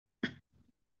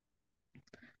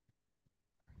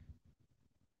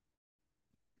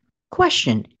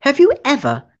Question: have you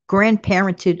ever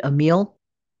grandparented a meal?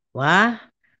 Why?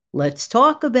 Let's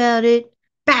talk about it.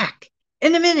 Back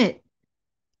in a minute.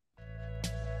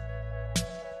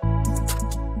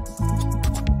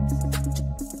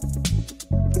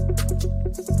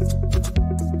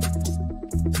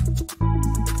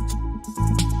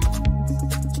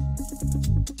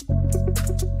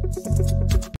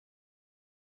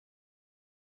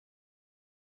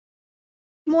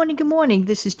 Good morning, good morning.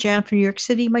 This is Jan from New York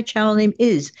City. My channel name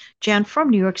is Jan from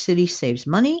New York City Saves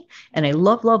Money. And I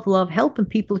love, love, love helping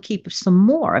people to keep some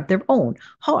more of their own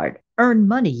hard earned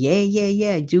money. Yeah, yeah,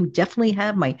 yeah. I do definitely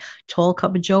have my tall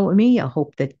cup of Joe with me. I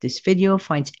hope that this video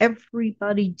finds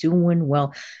everybody doing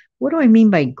well. What do I mean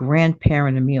by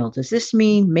grandparent a meal? Does this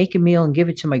mean make a meal and give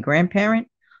it to my grandparent?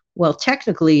 Well,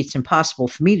 technically, it's impossible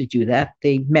for me to do that.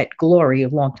 They met Glory a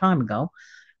long time ago.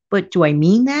 But do I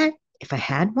mean that? If I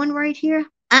had one right here?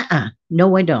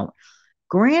 No, I don't.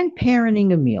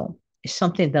 Grandparenting a meal is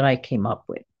something that I came up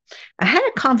with. I had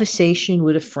a conversation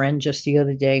with a friend just the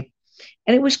other day,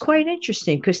 and it was quite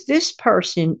interesting because this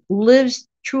person lives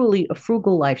truly a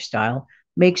frugal lifestyle,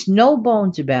 makes no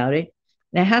bones about it.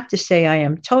 And I have to say, I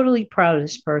am totally proud of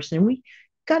this person. We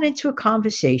got into a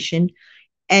conversation,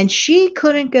 and she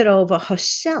couldn't get over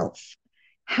herself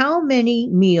how many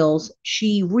meals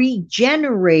she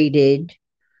regenerated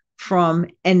from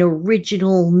an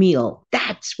original meal.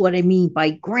 That's what I mean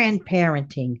by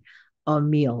grandparenting a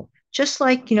meal. Just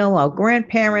like, our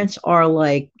grandparents are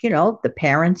like, the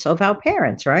parents of our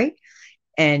parents, right?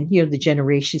 And, the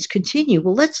generations continue.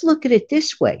 Well, let's look at it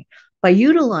this way by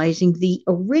utilizing the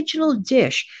original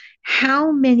dish.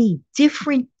 How many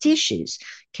different dishes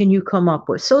can you come up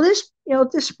with? So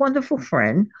this wonderful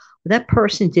friend, that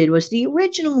person did was the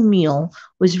original meal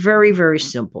was very, very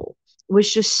simple. It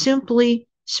was just simply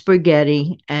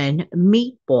spaghetti and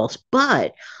meatballs.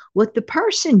 But what the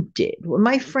person did, what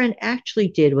my friend actually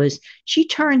did was she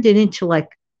turned it into like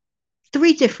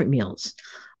three different meals.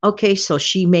 Okay, so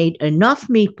she made enough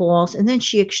meatballs and then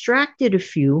she extracted a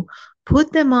few,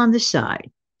 put them on the side.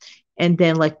 And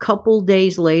then, like a couple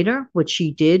days later, what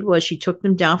she did was she took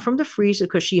them down from the freezer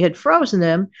because she had frozen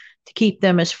them to keep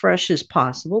them as fresh as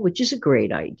possible, which is a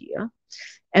great idea.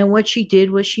 And what she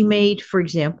did was she made, for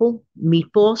example,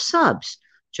 meatball subs.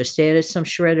 Just added some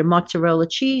shredded mozzarella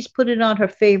cheese, put it on her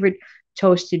favorite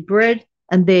toasted bread,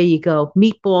 and there you go.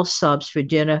 Meatball subs for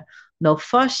dinner. No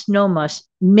fuss, no muss.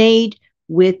 Made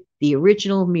with the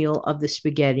original meal of the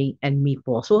spaghetti and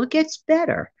meatballs. So it gets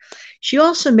better. She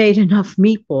also made enough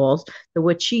meatballs that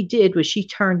what she did was she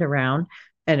turned around,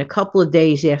 and a couple of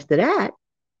days after that,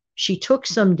 she took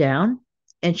some down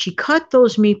and she cut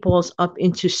those meatballs up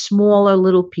into smaller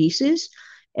little pieces.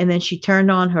 And then she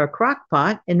turned on her crock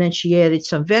pot and then she added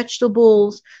some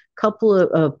vegetables, a couple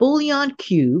of bouillon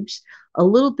cubes, a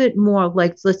little bit more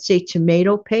like, let's say,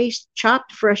 tomato paste,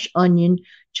 chopped fresh onion,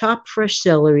 chopped fresh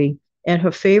celery, and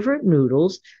her favorite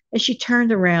noodles. And she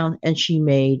turned around and she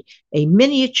made a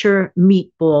miniature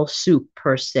meatball soup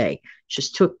per se.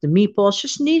 Just took the meatballs,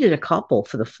 just needed a couple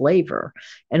for the flavor.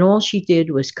 And all she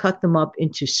did was cut them up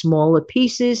into smaller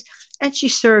pieces. And she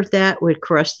served that with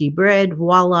crusty bread.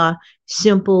 Voila,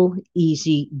 simple,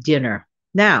 easy dinner.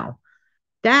 Now,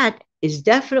 that is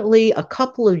definitely a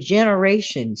couple of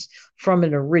generations from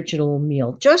an original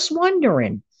meal. Just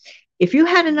wondering, if you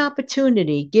had an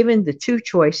opportunity given the two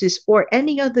choices or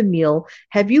any other meal,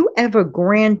 have you ever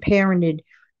grandparented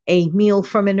a meal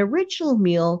from an original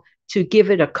meal to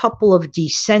give it a couple of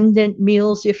descendant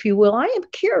meals, if you will? I am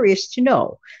curious to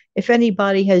know if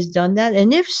anybody has done that.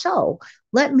 And if so,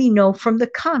 let me know from the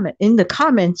comment in the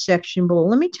comment section below.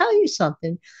 Let me tell you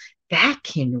something that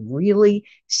can really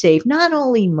save not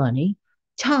only money,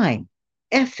 time,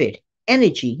 effort,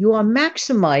 energy. You are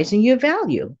maximizing your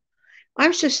value. I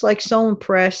was just like so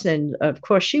impressed. And of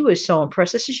course, she was so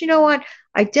impressed. I said, you know what?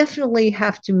 I definitely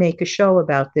have to make a show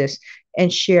about this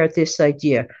and share this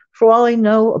idea. For all I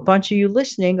know, a bunch of you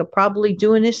listening are probably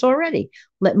doing this already.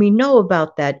 Let me know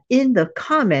about that in the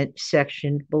comment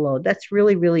section below. That's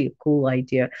really, really a cool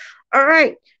idea. All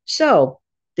right. So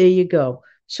there you go.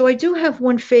 So I do have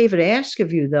one favor to ask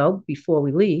of you, though, before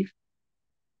we leave.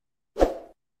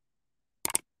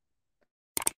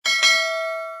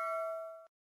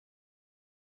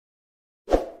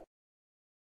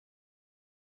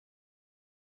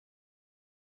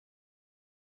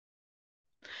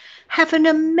 Have an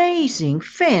amazing,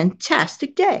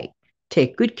 fantastic day.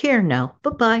 Take good care now. Bye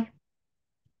bye.